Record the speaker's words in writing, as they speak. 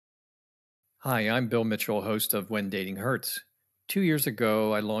Hi, I'm Bill Mitchell, host of When Dating Hurts. 2 years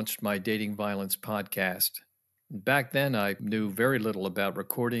ago, I launched my dating violence podcast. Back then, I knew very little about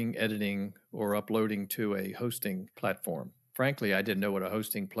recording, editing, or uploading to a hosting platform. Frankly, I didn't know what a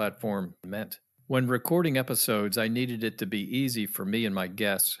hosting platform meant. When recording episodes, I needed it to be easy for me and my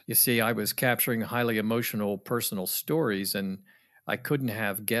guests. You see, I was capturing highly emotional personal stories, and I couldn't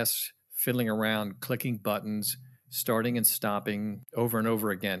have guests fiddling around, clicking buttons, starting and stopping over and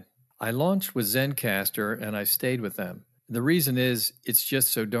over again. I launched with Zencaster and I stayed with them. The reason is it's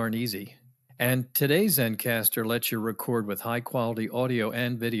just so darn easy. And today's Zencaster lets you record with high quality audio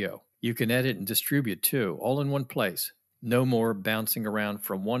and video. You can edit and distribute too, all in one place. No more bouncing around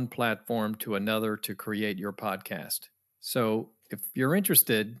from one platform to another to create your podcast. So if you're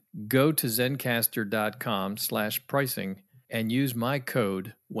interested, go to zencaster.com/pricing and use my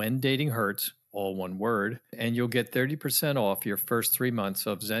code when dating hurts, all one word, and you'll get 30% off your first 3 months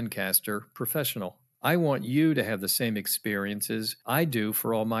of Zencaster Professional. I want you to have the same experiences I do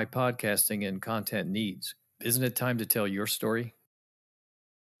for all my podcasting and content needs. Isn't it time to tell your story?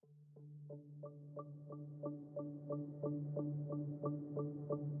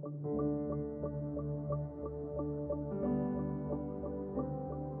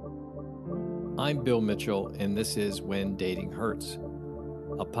 I'm Bill Mitchell, and this is When Dating Hurts,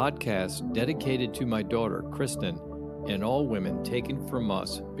 a podcast dedicated to my daughter, Kristen, and all women taken from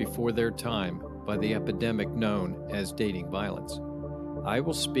us before their time by the epidemic known as dating violence. I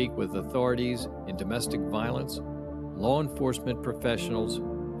will speak with authorities in domestic violence, law enforcement professionals,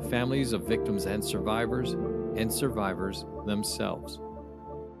 families of victims and survivors themselves.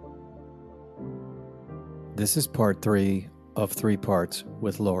 This is part 3 of 3 parts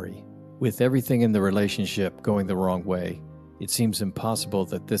with Laurie. With everything in the relationship going the wrong way, it seems impossible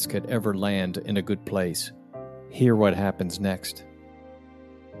that this could ever land in a good place. Hear what happens next.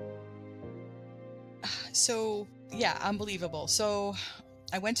 So, yeah, unbelievable. So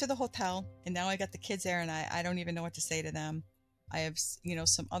I went to the hotel and now I got the kids there and I don't even know what to say to them. I have,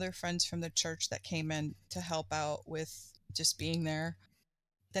 some other friends from the church that came in to help out with just being there.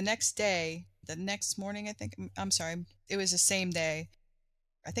 The next morning, I think, I'm sorry, it was the same day.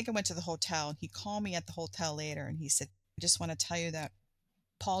 I think I went to the hotel. He called me at the hotel later and he said, I just want to tell you that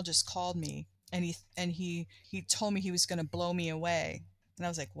Paul just called me and he told me he was going to blow me away. And I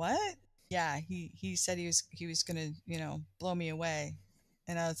was like, "What?" Yeah, he said he was going to, blow me away.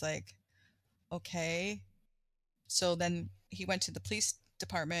 And I was like, "Okay." So then he went to the police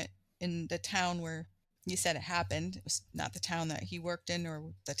department in the town where he said it happened. It was not the town that he worked in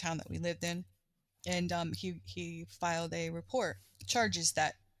or the town that we lived in. And he filed a report, charges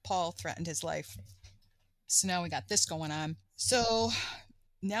that Paul threatened his life. So now we got this going on. So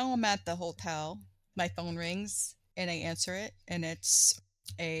now I'm at the hotel. My phone rings and I answer it, and it's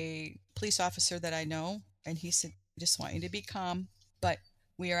a police officer that I know. And he said, I just want you to be calm, but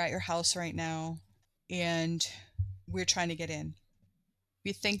we are at your house right now and we're trying to get in.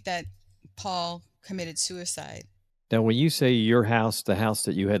 We think that Paul committed suicide. Now, when you say your house, the house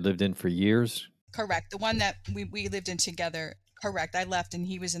that you had lived in for years? Correct. The one that we lived in together. Correct. I left and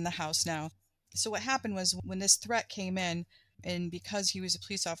he was in the house now. So what happened was when this threat came in, and because he was a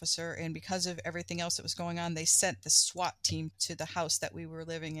police officer and because of everything else that was going on, they sent the SWAT team to the house that we were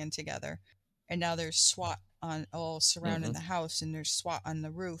living in together. And now there's SWAT on all surrounding the house, and there's SWAT on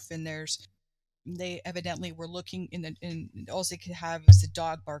the roof, and they evidently were looking and all they could have was the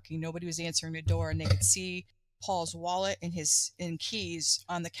dog barking. Nobody was answering the door, and they could see Paul's wallet and his keys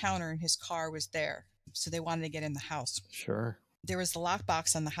on the counter, and his car was there. So they wanted to get in the house. Sure. There was the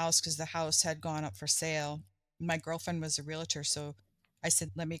lockbox on the house because the house had gone up for sale. My girlfriend was a realtor, so I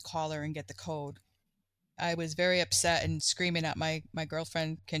said, let me call her and get the code. I was very upset and screaming at my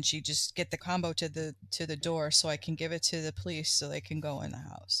girlfriend, can she just get the combo to the door so I can give it to the police so they can go in the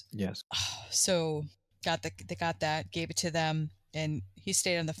house? Yes. So they got that, gave it to them, and he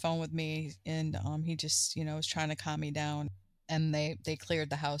stayed on the phone with me, and he just was trying to calm me down, and they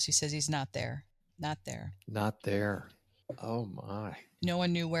cleared the house. He says he's not there. Not there. Not there. Oh my. No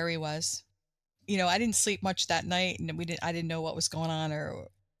one knew where he was. I didn't sleep much that night, and I didn't know what was going on, or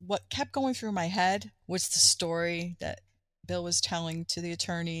what kept going through my head was the story that Bill was telling to the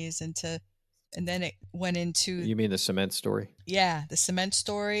attorneys, and then it went into, You mean the cement story? yeah, the cement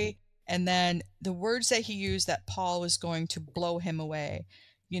story, and then the words that he used that Paul was going to blow him away.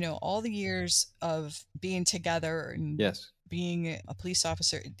 All the years of being together and Yes. being a police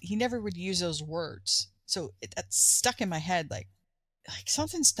officer, he never would use those words. So that's stuck in my head, like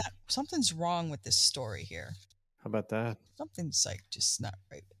something's wrong with this story here. How about that? Something's like just not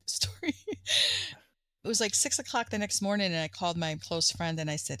right with the story. It was like 6 o'clock the next morning, and I called my close friend and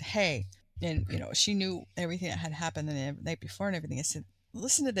I said, "Hey, And, she knew everything that had happened the night before and everything. I said,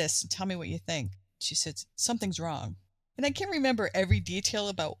 listen to this and tell me what you think. She said, something's wrong. And I can't remember every detail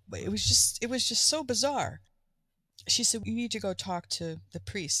about it was just so bizarre. She said, you need to go talk to the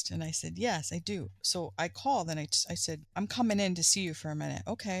priest. And I said, yes, I do. So I called and I said, I'm coming in to see you for a minute.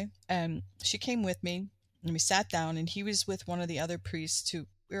 Okay. And she came with me and we sat down and he was with one of the other priests who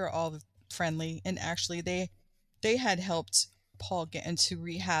we were all friendly. And actually they had helped Paul get into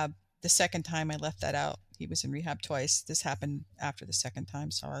rehab the second time. I left that out. He was in rehab twice. This happened after the second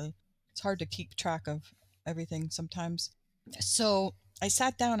time. Sorry. It's hard to keep track of everything sometimes. So I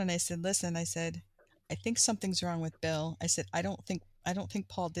sat down and I said, listen, I said, I think something's wrong with Bill. I said, I don't think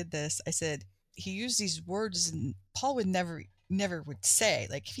Paul did this. I said, he used these words and Paul would never would say,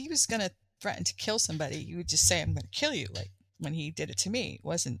 like, if he was gonna threaten to kill somebody, he would just say, I'm gonna kill you. Like when he did it to me. It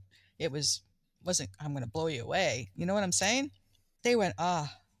wasn't I'm gonna blow you away. You know what I'm saying? They went,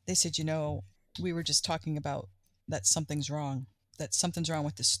 they said, we were just talking about that something's wrong. That something's wrong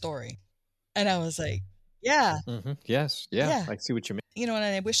with this story. And I was like, yeah, Yes. Yeah. yeah. I see what you mean. And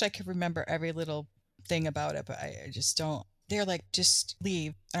I wish I could remember every little thing about it, but I just don't. They're like, just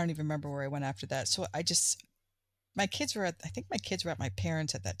leave. I don't even remember where I went after that. So I think my kids were at my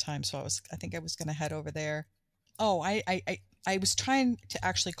parents at that time. So I think I was going to head over there. Oh, I was trying to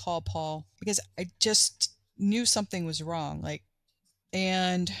actually call Paul because I just knew something was wrong. Like,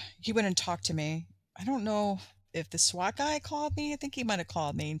 and he went and talked to me. I don't know if the SWAT guy called me. I think he might have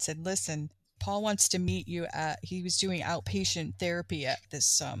called me and said, listen, Paul wants to meet you he was doing outpatient therapy at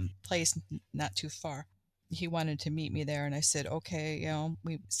this place not too far. He wanted to meet me there. And I said, okay,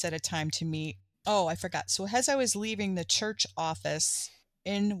 we set a time to meet. Oh, I forgot. So as I was leaving the church office,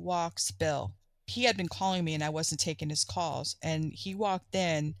 in walks Bill. He had been calling me and I wasn't taking his calls. And he walked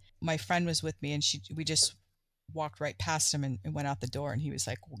in. My friend was with me and we just walked right past him and went out the door. And he was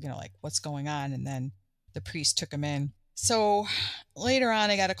like, like, what's going on? And then the priest took him in. So later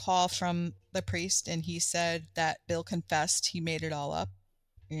on, I got a call from the priest, and he said that Bill confessed he made it all up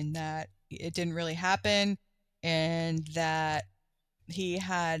and that it didn't really happen and that he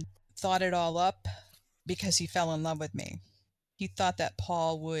had thought it all up because he fell in love with me. He thought that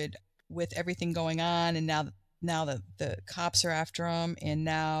Paul would, with everything going on, and now the cops are after him, and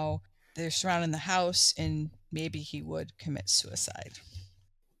now they're surrounding the house, and maybe he would commit suicide.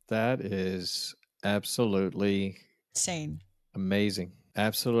 That is absolutely Sane. amazing.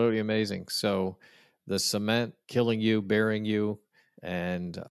 Absolutely amazing. So the cement killing you, burying you,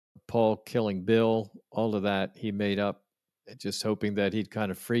 and Paul killing Bill, all of that he made up, just hoping that he'd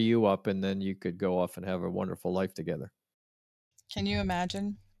kind of free you up and then you could go off and have a wonderful life together. Can you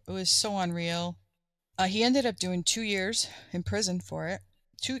imagine? It was so unreal. He ended up doing 2 years in prison for it.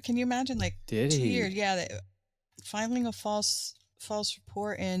 Can you imagine, like, Did 2 years? he? Yeah, filing a false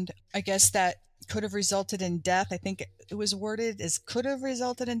report, and I guess that could have resulted in death. I think it was worded as could have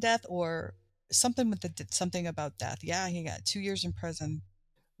resulted in death or something with something about death. Yeah, he got 2 years in prison.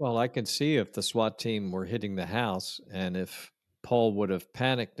 Well, I can see if the SWAT team were hitting the house and if Paul would have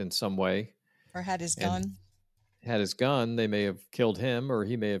panicked in some way Or had his and gun. had his gun, they may have killed him or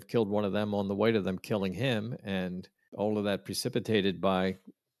he may have killed one of them on the way to them killing him. And all of that precipitated by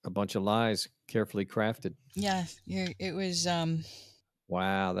a bunch of lies carefully crafted. Yeah, it was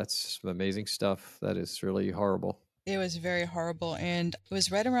Wow, that's some amazing stuff. That is really horrible. it was very horrible. And it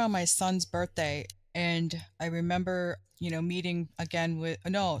was right around my son's birthday. And I remember, meeting again with,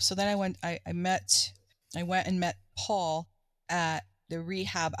 no, so then I went and met Paul at the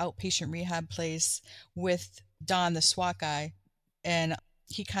outpatient rehab place with Don, the SWAT guy. And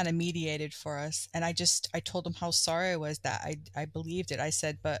he kind of mediated for us. And I told him how sorry I was that I believed it. I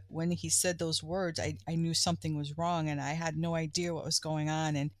said, but when he said those words, I knew something was wrong and I had no idea what was going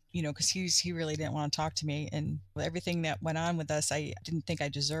on. And, because he really didn't want to talk to me. And everything that went on with us, I didn't think I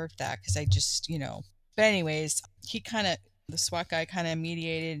deserved that because I just, but anyways, the SWAT guy kind of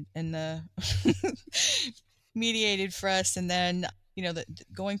mediated and mediated for us. And then,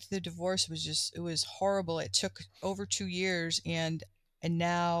 going through the divorce it was horrible. It took over 2 years and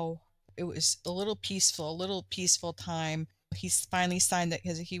now it was a little peaceful time. He finally signed it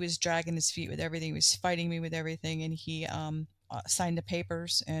because he was dragging his feet with everything. He was fighting me with everything. And he signed the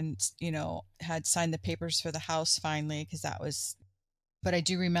papers and, had signed the papers for the house finally because that was, but I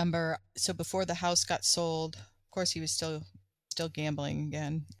do remember, so before the house got sold, of course, he was still gambling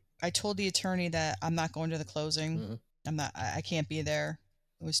again. I told the attorney that I'm not going to the closing. Mm-hmm. I can't be there.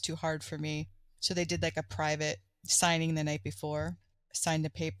 It was too hard for me. So they did like a private signing the night before, signed the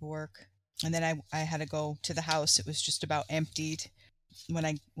paperwork. And then I had to go to the house. It was just about emptied. When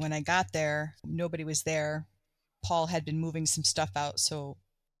I got there, nobody was there. Paul had been moving some stuff out, so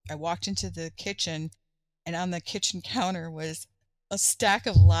I walked into the kitchen, and on the kitchen counter was a stack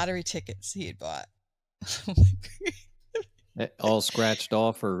of lottery tickets he had bought. All scratched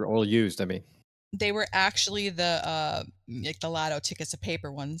off or all used, I mean. They were actually the lotto tickets, the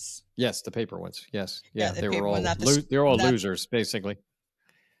paper ones. Yes, the paper ones. Yes. Yeah, Yeah, the they were paper one, all not the they're all not. losers basically.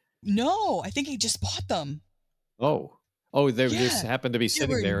 No, I think he just bought them. Oh. Oh, they just Yeah, happened to be they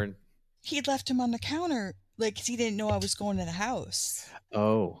sitting were. there and He'd left them on the counter, like, 'cause he didn't know I was going to the house.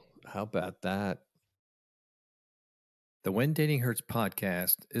 oh, how about that? The When Dating Hurts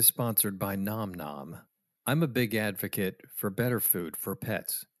podcast is sponsored by Nom Nom. I'm a big advocate for better food for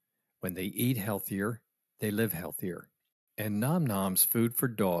pets. When they eat healthier, they live healthier. And Nom Nom's food for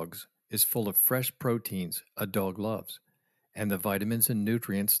dogs is full of fresh proteins a dog loves and the vitamins and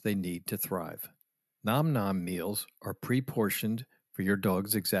nutrients they need to thrive. Nom Nom meals are pre portioned for your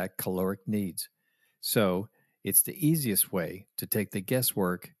dog's exact caloric needs. So it's the easiest way to take the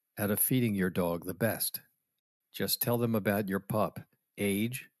guesswork out of feeding your dog the best. Just tell them about your pup,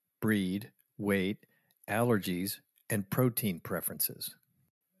 age, breed, weight, allergies, and protein preferences.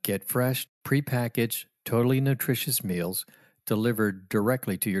 Get fresh, prepackaged, totally nutritious meals delivered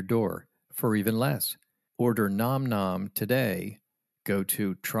directly to your door for even less. Order Nom Nom today. Go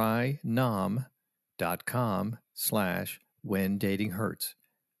to trynom.com/when dating hurts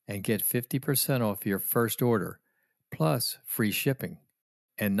and get 50% off your first order plus free shipping.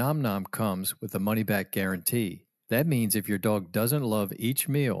 And Nom Nom comes with a money back guarantee. That means if your dog doesn't love each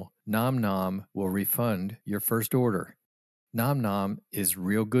meal, Nom Nom will refund your first order. Nom Nom is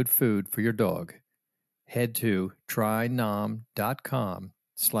real good food for your dog. Head to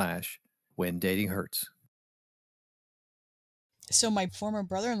trynom.com/when dating hurts. So my former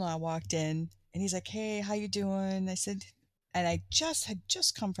brother-in-law walked in, and he's like, "Hey, how you doing?" I said, and I had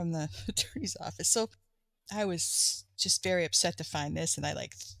just come from the attorney's office, so I was just very upset to find this, and I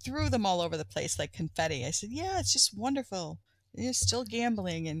like threw them all over the place like confetti. I said, "Yeah, it's just wonderful. You're still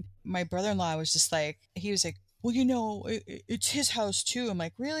gambling." And my brother-in-law was just like, he was like, "Well, it's his house too." I'm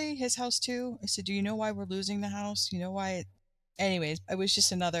like, "Really, his house too?" I said, "Do you know why we're losing the house? You know why?" Anyways, it was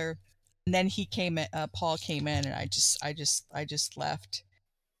just another. And then he came in. Paul came in, and I just left.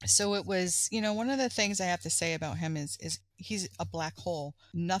 So it was, one of the things I have to say about him is he's a black hole.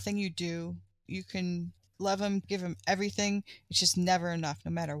 Nothing you do, you can love him, give him everything. It's just never enough. No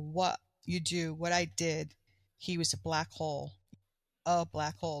matter what you do, what I did, he was a black hole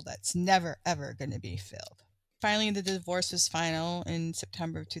that's never ever going to be filled. Finally, the divorce was final in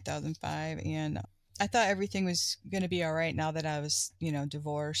September of 2005, and I thought everything was going to be all right now that I was,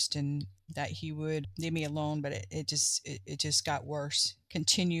 divorced, and that he would leave me alone, but it just got worse.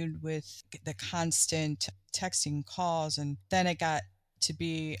 Continued with the constant texting calls, and then it got to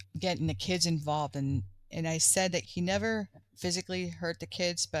be getting the kids involved, and I said that he never physically hurt the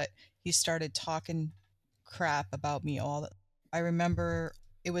kids, but he started talking crap about me all the. I remember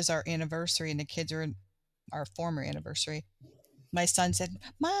it was our anniversary, and the kids were our former anniversary. My son said,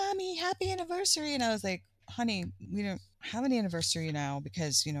 "Mommy, happy anniversary." And I was like, "Honey, we don't have an anniversary now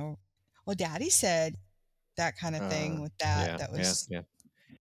because, well, Daddy said," that kind of thing with that. Yeah, That yeah, was yeah,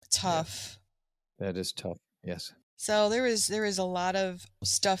 yeah. tough. That is tough. Yes. So there was a lot of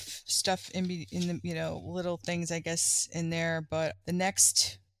stuff in the, little things, I guess, in there. But the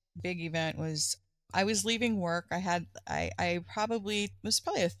next big event was I was leaving work. I probably it was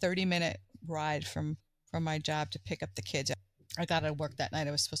probably a 30-minute ride from my job to pick up the kids. I got out of work that night.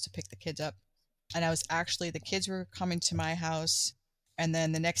 I was supposed to pick the kids up, and I was actually the kids were coming to my house, and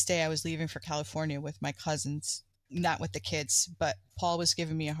then the next day I was leaving for California with my cousins, not with the kids, but Paul was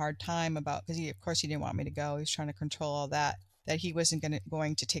giving me a hard time about, because he of course he didn't want me to go. He was trying to control all that he wasn't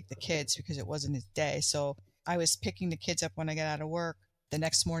going to take the kids because it wasn't his day. So I was picking the kids up when I got out of work. The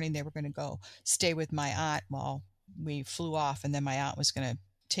next morning they were going to go stay with my aunt while we flew off, and then my aunt was going to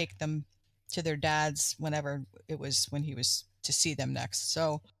take them to their dad's whenever it was when he was to see them next.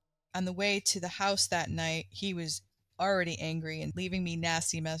 So on the way to the house that night, he was already angry and leaving me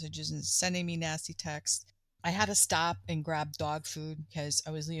nasty messages and sending me nasty texts. I had to stop and grab dog food because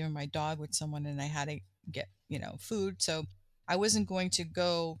I was leaving my dog with someone, and I had to get, food. So I wasn't going to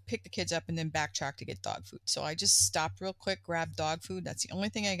go pick the kids up and then backtrack to get dog food. So I just stopped real quick, grabbed dog food. That's the only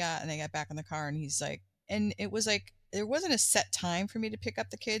thing I got. And I got back in the car, and he's like, and it was like, there wasn't a set time for me to pick up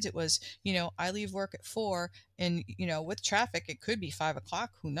the kids. It was, I leave work at 4, and, with traffic, it could be 5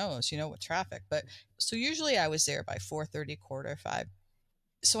 o'clock. Who knows, with traffic. But so usually I was there by 4:30, quarter 5.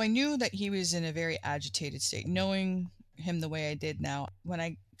 So I knew that he was in a very agitated state, knowing him the way I did now. When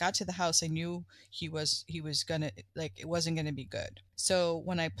I got to the house, I knew he was gonna, like, it wasn't gonna be good. So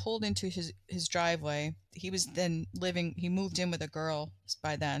when I pulled into his driveway, he was then living. He moved in with a girl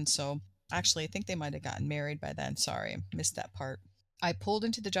by then. So actually, I think they might have gotten married by then. Sorry, missed that part. I pulled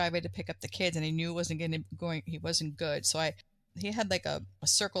into the driveway to pick up the kids, and I knew it wasn't going. He wasn't good. So he had like a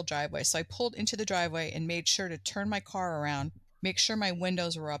circle driveway. So I pulled into the driveway and made sure to turn my car around, make sure my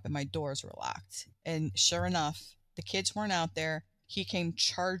windows were up and my doors were locked. And sure enough, the kids weren't out there. He came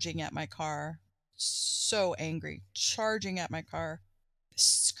charging at my car, so angry, charging at my car,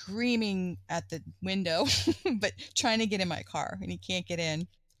 screaming at the window, but trying to get in my car, and he can't get in.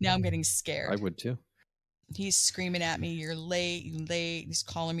 Now I'm getting I scared. would too. He's screaming at me, "You're late, you late." He's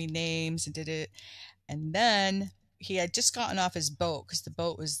calling me names and did it. And then he had just gotten off his boat because the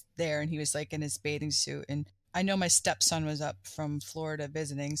boat was there and he was like in his bathing suit. And I know my stepson was up from Florida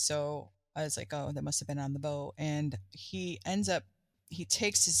visiting. So I was like, oh, that must have been on the boat. And he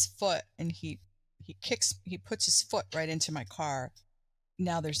takes his foot and he puts his foot right into my car.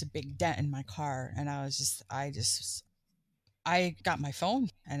 Now there's a big dent in my car. And I got my phone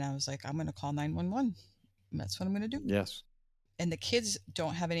and I was like, I'm going to call 911. That's what I'm going to do. Yes. And the kids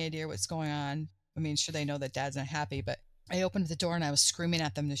don't have any idea what's going on. I mean, sure, they know that dad's not happy, but I opened the door and I was screaming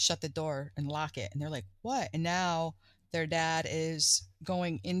at them to shut the door and lock it. And they're like, what? And now their dad is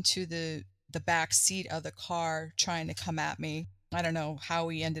going into the back seat of the car trying to come at me. I don't know how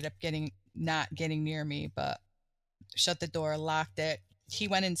he ended up not getting near me, but shut the door, locked it. He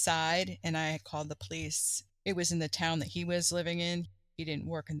went inside and I called the police. It was in the town that he was living in. He didn't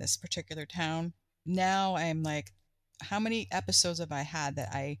work in this particular town. Now I'm like, how many episodes have I had that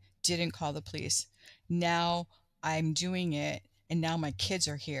I didn't call the police? Now I'm doing it, and now my kids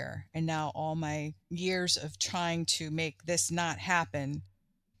are here, and now all my years of trying to make this not happen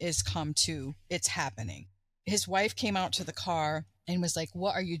is it's happening. His wife came out to the car and was like,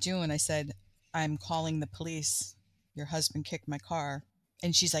 "What are you doing?" I said, "I'm calling the police. Your husband kicked my car."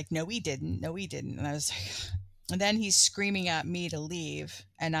 And she's like, "No, he didn't. No, he didn't." And I was like, and then he's screaming at me to leave,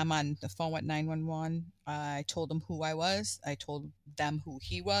 and I'm on the phone with 911. I told him who I was. I told them who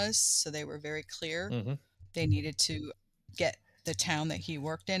he was, so they were very clear. Hmm. They needed to get the town that he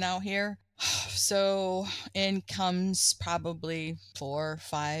worked in out here. So in comes probably 4 or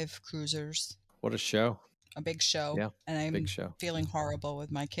 5 cruisers, What a show. a big show, Yeah. and Big I'm show. feeling horrible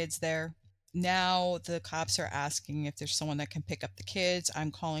with my kids there. Now the cops are asking if there's someone that can pick up the kids.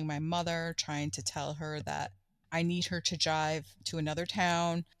 I'm calling my mother, trying to tell her that I need her to drive to another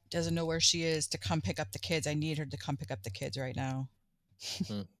town, doesn't know where she is, to come pick up the kids. I need her to come pick up the kids right now.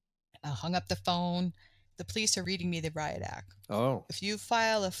 Mm. I hung up the phone. The police are reading me the riot act. Oh. If you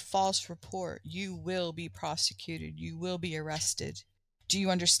file a false report, you will be prosecuted. You will be arrested. Do you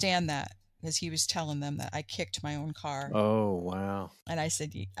understand that? Because he was telling them that I kicked my own car. Oh, wow. And I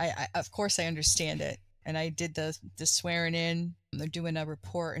said, I of course I understand it. And I did the swearing in. They're doing a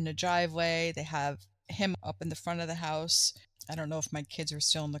report in the driveway. They have him up in the front of the house. I don't know if my kids were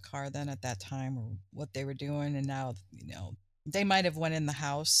still in the car then at that time or what they were doing. And now, they might have went in the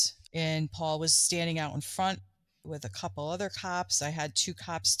house. And Paul was standing out in front with a couple other cops. I had 2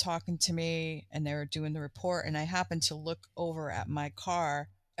 cops talking to me and they were doing the report. And I happened to look over at my car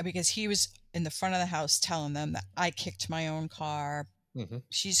because he was in the front of the house telling them that I kicked my own car. Hmm.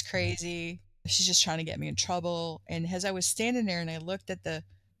 She's crazy. She's just trying to get me in trouble. And as I was standing there and I looked at the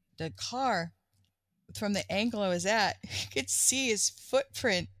car from the angle I was at, you could see his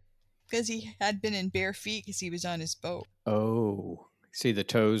footprint because he had been in bare feet because he was on his boat. Oh. See the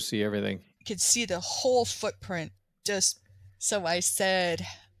toes, see everything. You could see the whole footprint. Just so I said,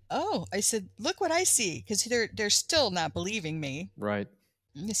 "Oh," I said, "Look what I see," because they're still not believing me. Right.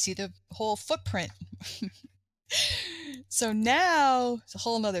 You see the whole footprint. So now it's a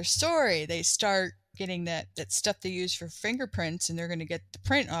whole nother story. They start getting that stuff they use for fingerprints, and they're going to get the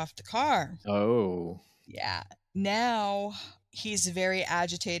print off the car. Oh. Yeah. Now he's very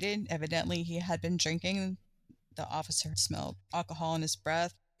agitated. Evidently, he had been drinking. The officer smelled alcohol in his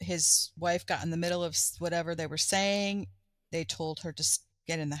breath. His wife got in the middle of whatever they were saying. They told her to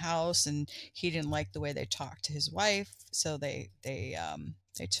get in the house, and he didn't like the way they talked to his wife, so they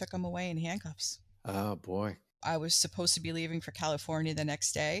took him away in handcuffs. Oh, boy. I was supposed to be leaving for California the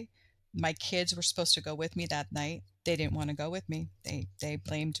next day. My kids were supposed to go with me that night. They didn't want to go with me. They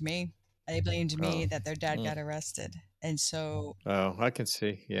blamed me. They blamed me Oh. that their dad got arrested. And so, Oh, I can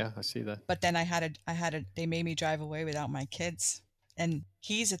see. Yeah, I see that. but then they made me drive away without my kids. And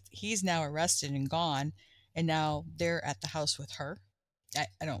he's now arrested and gone, and now they're at the house with her. I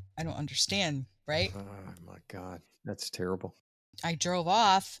don't understand, right? Oh, my God. That's terrible. I drove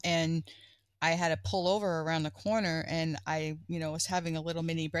off and I had to pull over around the corner, and I, was having a little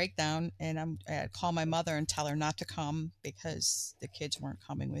mini breakdown, and I had to call my mother and tell her not to come because the kids weren't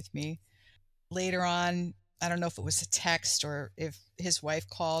coming with me. Later on, I don't know if it was a text or if his wife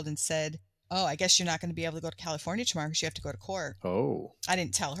called and said, "Oh, I guess you're not going to be able to go to California tomorrow because you have to go to court." Oh, I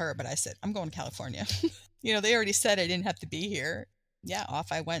didn't tell her, but I said, "I'm going to California." They already said I didn't have to be here. Yeah,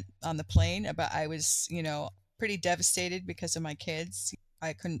 off I went on the plane, but I was, pretty devastated because of my kids.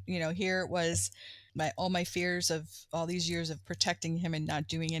 I couldn't, here it was all my fears of all these years of protecting him and not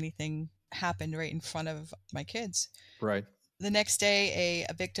doing anything happened right in front of my kids. right. The next day,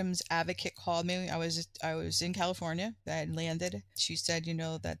 a victim's advocate called me. I was in California. I had landed. She said,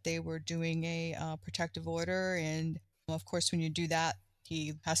 that they were doing a protective order, and of course, when you do that,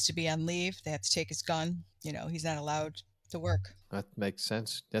 he has to be on leave. They have to take his gun. He's not allowed to work. That makes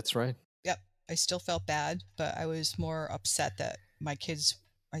sense. That's right. Yep. I still felt bad, but I was more upset that my kids.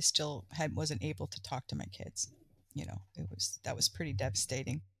 I still had wasn't able to talk to my kids. That was pretty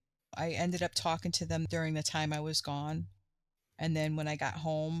devastating. I ended up talking to them during the time I was gone. And then when I got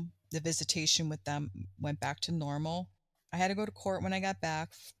home, the visitation with them went back to normal. I had to go to court when I got back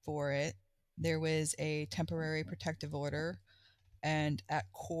for it. There was a temporary protective order. And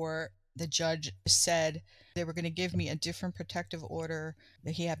at court, the judge said they were going to give me a different protective order,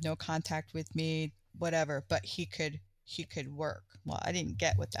 that he had no contact with me, whatever, but he could work. Well, I didn't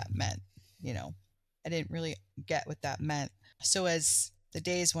get what that meant, you know. I didn't really get what that meant. So as the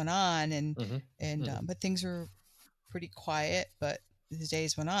days went on, and Mm-hmm. and Mm-hmm. but things were pretty quiet, but the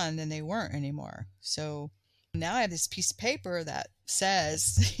days went on and they weren't anymore. So now I have this piece of paper that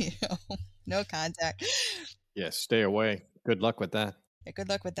says, no contact. Yes, stay away. Good luck with that. Yeah, good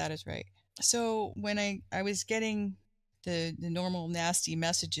luck with that is right. So when I was getting the normal nasty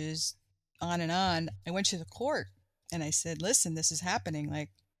messages on and on, I went to the court and I said, "Listen, this is happening."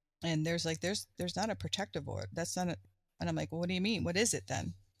 And there's not a protective order. That's not a. And I'm like, "Well, what do you mean? What is it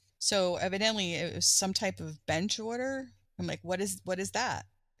then?" So evidently it was some type of bench order. I'm like, "What is that?"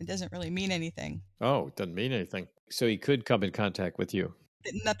 It doesn't really mean anything. Oh, it doesn't mean anything. So he could come in contact with you.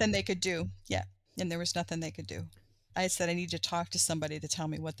 Nothing they could do. Yeah. And there was nothing they could do. I said, I need to talk to somebody to tell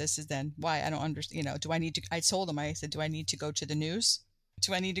me what this is then. Why? I don't understand. Do I need to? I told him, I said, do I need to go to the news?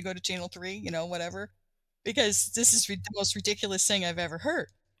 Do I need to go to Channel 3? Whatever. Because this is the most ridiculous thing I've ever heard.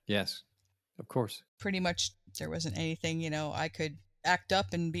 Yes, of course. Pretty much there wasn't anything, I could act up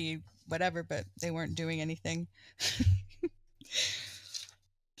and be whatever, but they weren't doing anything.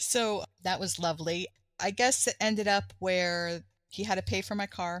 So that was lovely. I guess it ended up where he had to pay for my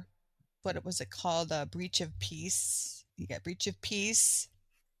car. What was it called? A breach of peace. You got breach of peace.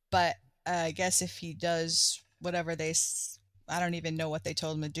 But I guess if he does whatever I don't even know what they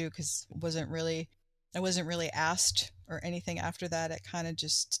told him to do because I wasn't really asked or anything after that. It kind of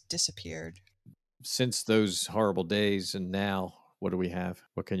just disappeared. Since those horrible days and now, what do we have?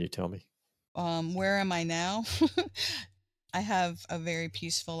 What can you tell me? Where am I now? I have a very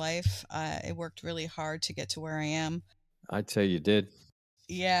peaceful life. I worked really hard to get to where I am. I'd say you did.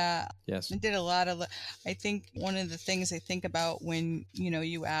 Yeah, Yes. I did a lot of. I think one of the things I think about when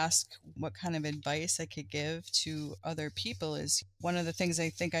you ask what kind of advice I could give to other people is one of the things I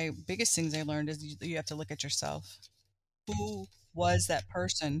think biggest things I learned is you have to look at yourself. Who was that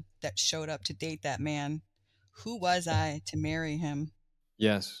person that showed up to date that man? Who was I to marry him?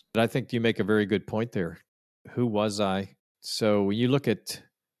 Yes. But I think you make a very good point there. Who was I? So when you look at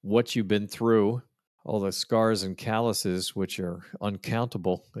what you've been through, all the scars and calluses, which are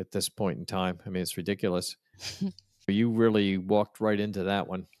uncountable at this point in time. I mean, it's ridiculous. You really walked right into that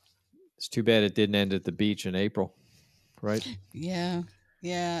one. It's too bad it didn't end at the beach in April, right? Yeah,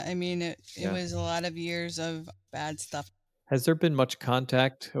 yeah. I mean, it Yeah. was a lot of years of bad stuff. Has there been much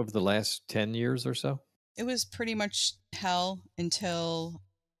contact over the last 10 years or so? It was pretty much hell until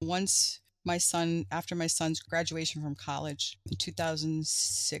once after my son's graduation from college in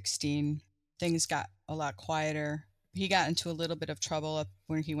 2016, things got a lot quieter. He got into a little bit of trouble up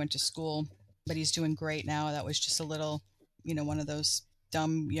when he went to school, but he's doing great now. That was just a little, one of those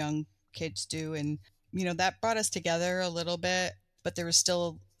dumb young kids do. And, that brought us together a little bit, but there was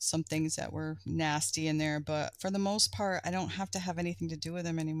still some things that were nasty in there. But for the most part, I don't have to have anything to do with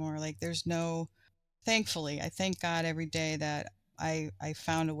him anymore. Like there's no, thankfully, I thank God every day that I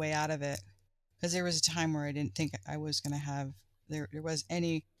found a way out of it, because there was a time where I didn't think I was going to have there was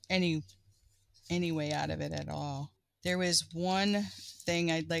any way out of it at all. There was one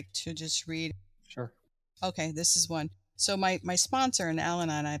thing I'd like to just read. Sure. Okay, this is one. So my sponsor in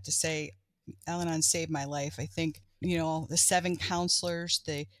Al-Anon, I have to say, Al-Anon saved my life. I think, the 7 counselors,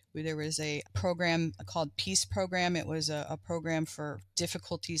 There was a program called Peace Program. It was a program for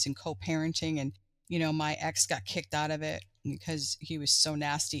difficulties in co-parenting, and my ex got kicked out of it because he was so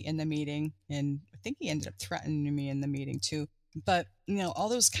nasty in the meeting, and I think he ended up threatening me in the meeting too. But all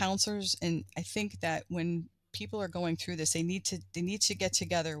those counselors, and I think that when people are going through this, they need to get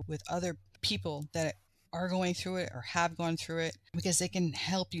together with other people that are going through it or have gone through it, because they can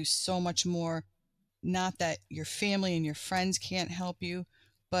help you so much more. Not that your family and your friends can't help you,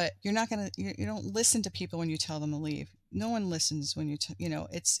 but you're not going to, you don't listen to people when you tell them to leave. No one listens when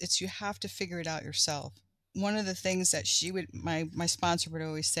it's you have to figure it out yourself. One of the things that my sponsor would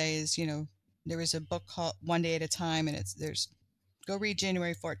always say is, there was a book called One Day at a Time, and there's go read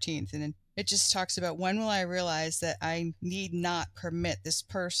January 14th, and then it just talks about, when will I realize that I need not permit this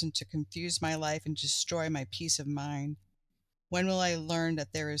person to confuse my life and destroy my peace of mind? When will I learn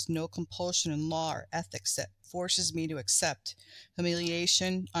that there is no compulsion in law or ethics that forces me to accept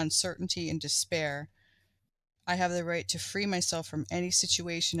humiliation, uncertainty, and despair? I have the right to free myself from any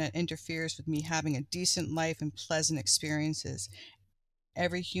situation that interferes with me having a decent life and pleasant experiences.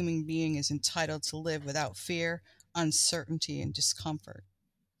 Every human being is entitled to live without fear, uncertainty, and discomfort.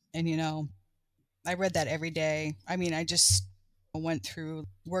 And I read that every day. I mean, I just went through,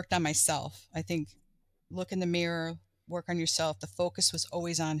 worked on myself. I think, look in the mirror, work on yourself. The focus was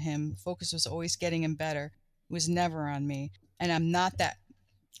always on him. The focus was always getting him better. It was never on me. And I'm not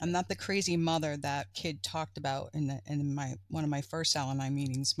the crazy mother that kid talked about in my one of my first Al-Anon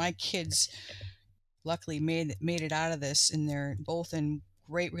meetings. My kids luckily made it out of this, and they're both in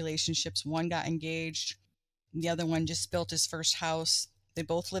great relationships. One got engaged, the other one just built his first house. They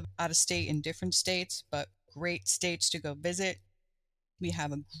both live out of state in different states, but great states to go visit. We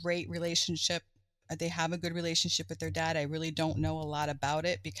have a great relationship. They have a good relationship with their dad. I really don't know a lot about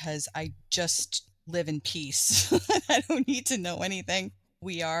it because I just live in peace. I don't need to know anything.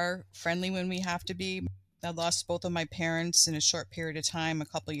 We are friendly when we have to be. I lost both of my parents in a short period of time a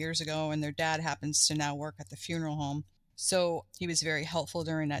couple years ago, and their dad happens to now work at the funeral home. So he was very helpful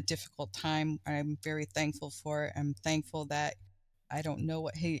during that difficult time. I'm very thankful for it. I'm thankful that I don't know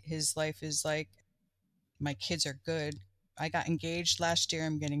what his life is like. My kids are good. I got engaged last year.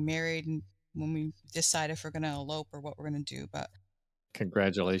 I'm getting married, and when we decide if we're going to elope or what we're going to do. But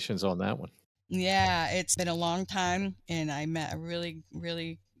Congratulations on that one. yeah, it's been a long time, and I met a really,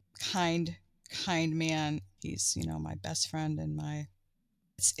 really kind, kind man. He's, my best friend, and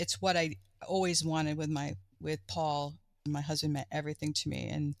it's what I always wanted with Paul. My husband meant everything to me,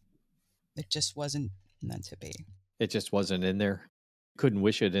 and it just wasn't meant to be. It just wasn't in there. Couldn't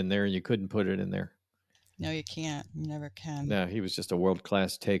wish it in there, and you couldn't put it in there. No, you can't. You never can. No, he was just a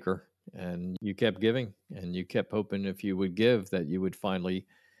world-class taker, and you kept giving, and you kept hoping if you would give that you would finally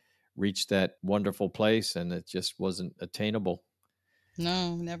reach that wonderful place, and it just wasn't attainable.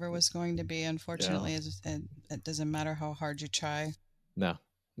 No, never was going to be. Yeah. Unfortunately, it doesn't matter how hard you try. No,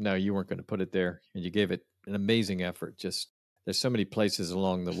 no, you weren't going to put it there, and you gave it an amazing effort. Just there's so many places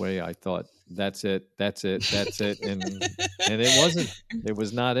along the way I thought that's it, that's it, that's it, and it wasn't. It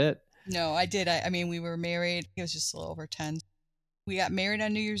was not it. No, I did. I mean, we were married. It was just a little over 10. We got married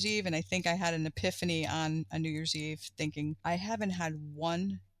on New Year's Eve, and I think I had an epiphany on a New Year's Eve, thinking I haven't had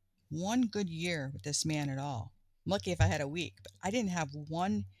one good year with this man at all. I'm lucky if I had a week, but I didn't have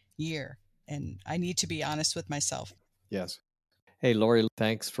 1 year, and I need to be honest with myself. Yes. Hey, Laurie,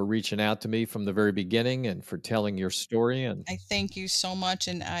 thanks for reaching out to me from the very beginning and for telling your story. And I thank you so much,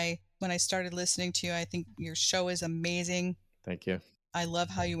 and when I started listening to you, I think your show is amazing. thank you. I love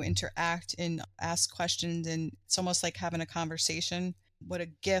how you interact and ask questions, and it's almost like having a conversation. What a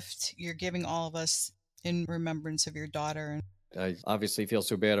gift you're giving all of us in remembrance of your daughter. I obviously feel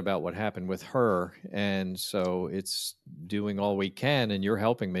so bad about what happened with her. And so it's doing all we can. And you're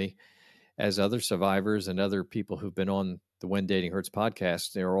helping me as other survivors and other people who've been on the When Dating Hurts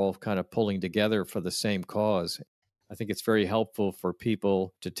podcast. They're all kind of pulling together for the same cause. I think it's very helpful for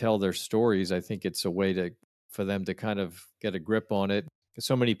people to tell their stories. I think it's a way for them to kind of get a grip on it.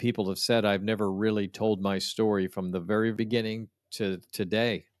 So many people have said, I've never really told my story from the very beginning to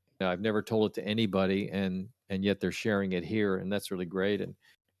today. I've never told it to anybody, and yet they're sharing it here, and that's really great. And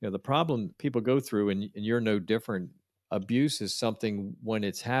the problem people go through, and you're no different. Abuse is something when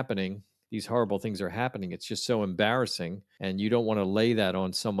it's happening. These horrible things are happening. It's just so embarrassing, and you don't want to lay that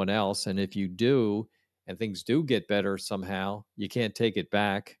on someone else. And if you do, and things do get better somehow, you can't take it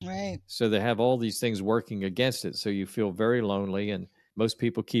back. Right. So they have all these things working against it. So you feel very lonely, and most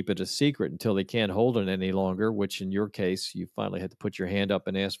people keep it a secret until they can't hold it any longer, which in your case, you finally had to put your hand up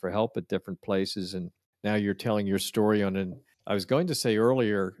and ask for help at different places. And now you're telling your story I was going to say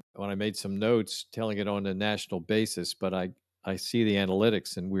earlier when I made some notes, telling it on a national basis, but I I see the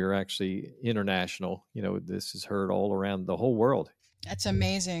analytics, and we're actually international. This is heard all around the whole world. That's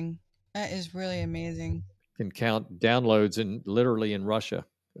amazing. That is really amazing. Can count downloads literally in Russia.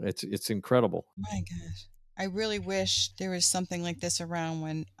 It's incredible. My gosh. I really wish there was something like this around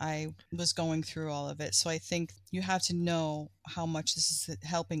when I was going through all of it. So I think you have to know how much this is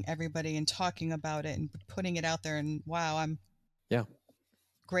helping everybody and talking about it and putting it out there. And wow, I'm Yeah.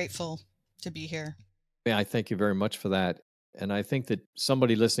 grateful to be here. Yeah, I thank you very much for that. And I think that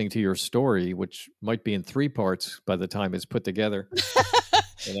somebody listening to your story, which might be in 3 parts by the time it's put together,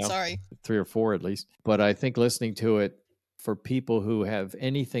 Sorry. 3 or 4 at least. But I think listening to it, for people who have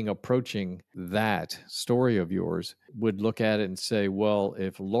anything approaching that story of yours, would look at it and say, well,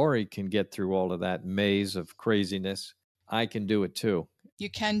 if Laurie can get through all of that maze of craziness, I can do it too. You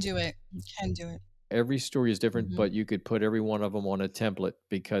can do it. You can do it. Every story is different, Mhm. but you could put every one of them on a template,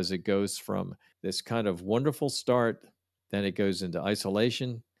 because it goes from this kind of wonderful start, then it goes into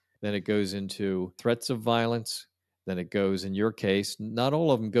isolation, then it goes into threats of violence, then it goes, in your case, not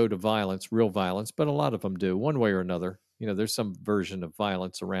all of them go to violence, real violence, but a lot of them do, one way or another. There's some version of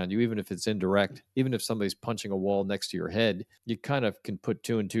violence around you, even if it's indirect. Even if somebody's punching a wall next to your head, you kind of can put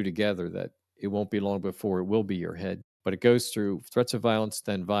 2 and 2 together that it won't be long before it will be your head. But it goes through threats of violence,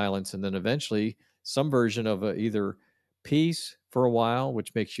 then violence, and then eventually some version of either peace for a while,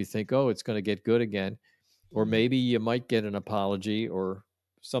 which makes you think, oh, it's going to get good again. Or Mhm. maybe you might get an apology, or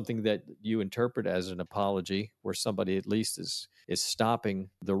something that you interpret as an apology, where somebody at least is stopping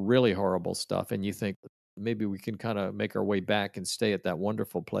the really horrible stuff. And you think, maybe we can kind of make our way back and stay at that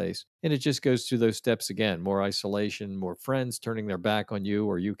wonderful place. And it just goes through those steps again: more isolation, more friends turning their back on you,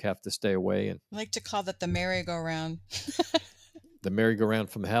 or you have to stay away. And I like to call that the merry-go-round. the merry-go-round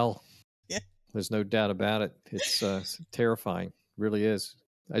from hell. Yeah. There's no doubt about it. It's terrifying. It really is.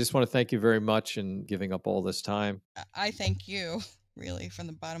 I just want to thank you very much in giving up all this time. I thank you, really, from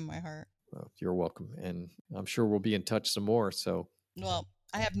the bottom of my heart. Well, you're welcome. And I'm sure we'll be in touch some more. So, Well,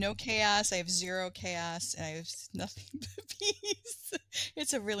 I have no chaos. I have zero chaos, and I have nothing but peace.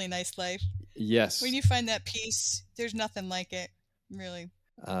 It's a really nice life. yes. When you find that peace, there's nothing like it, really.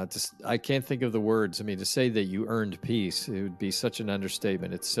 I can't think of the words. I mean, to say that you earned peace, it would be such an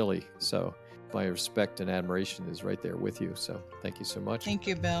understatement. It's silly. So, my respect and admiration is right there with you. So, thank you so much. Thank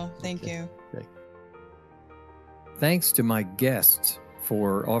you, Bill. Thank you. Okay. Thanks to my guests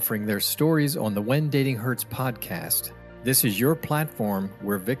for offering their stories on the When Dating Hurts podcast. This is your platform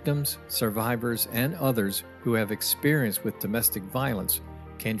where victims, survivors, and others who have experience with domestic violence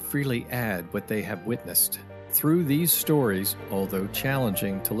can freely add what they have witnessed. Through these stories, although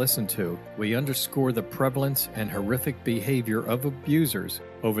challenging to listen to, we underscore the prevalence and horrific behavior of abusers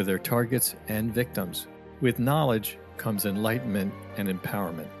over their targets and victims. With knowledge comes enlightenment and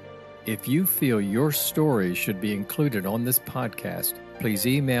empowerment. If you feel your story should be included on this podcast, please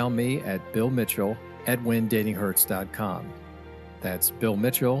email me at billmitchell@whendatinghurts.com. That's Bill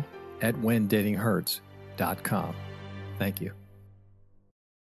Mitchell at whendatinghurts.com. Thank you.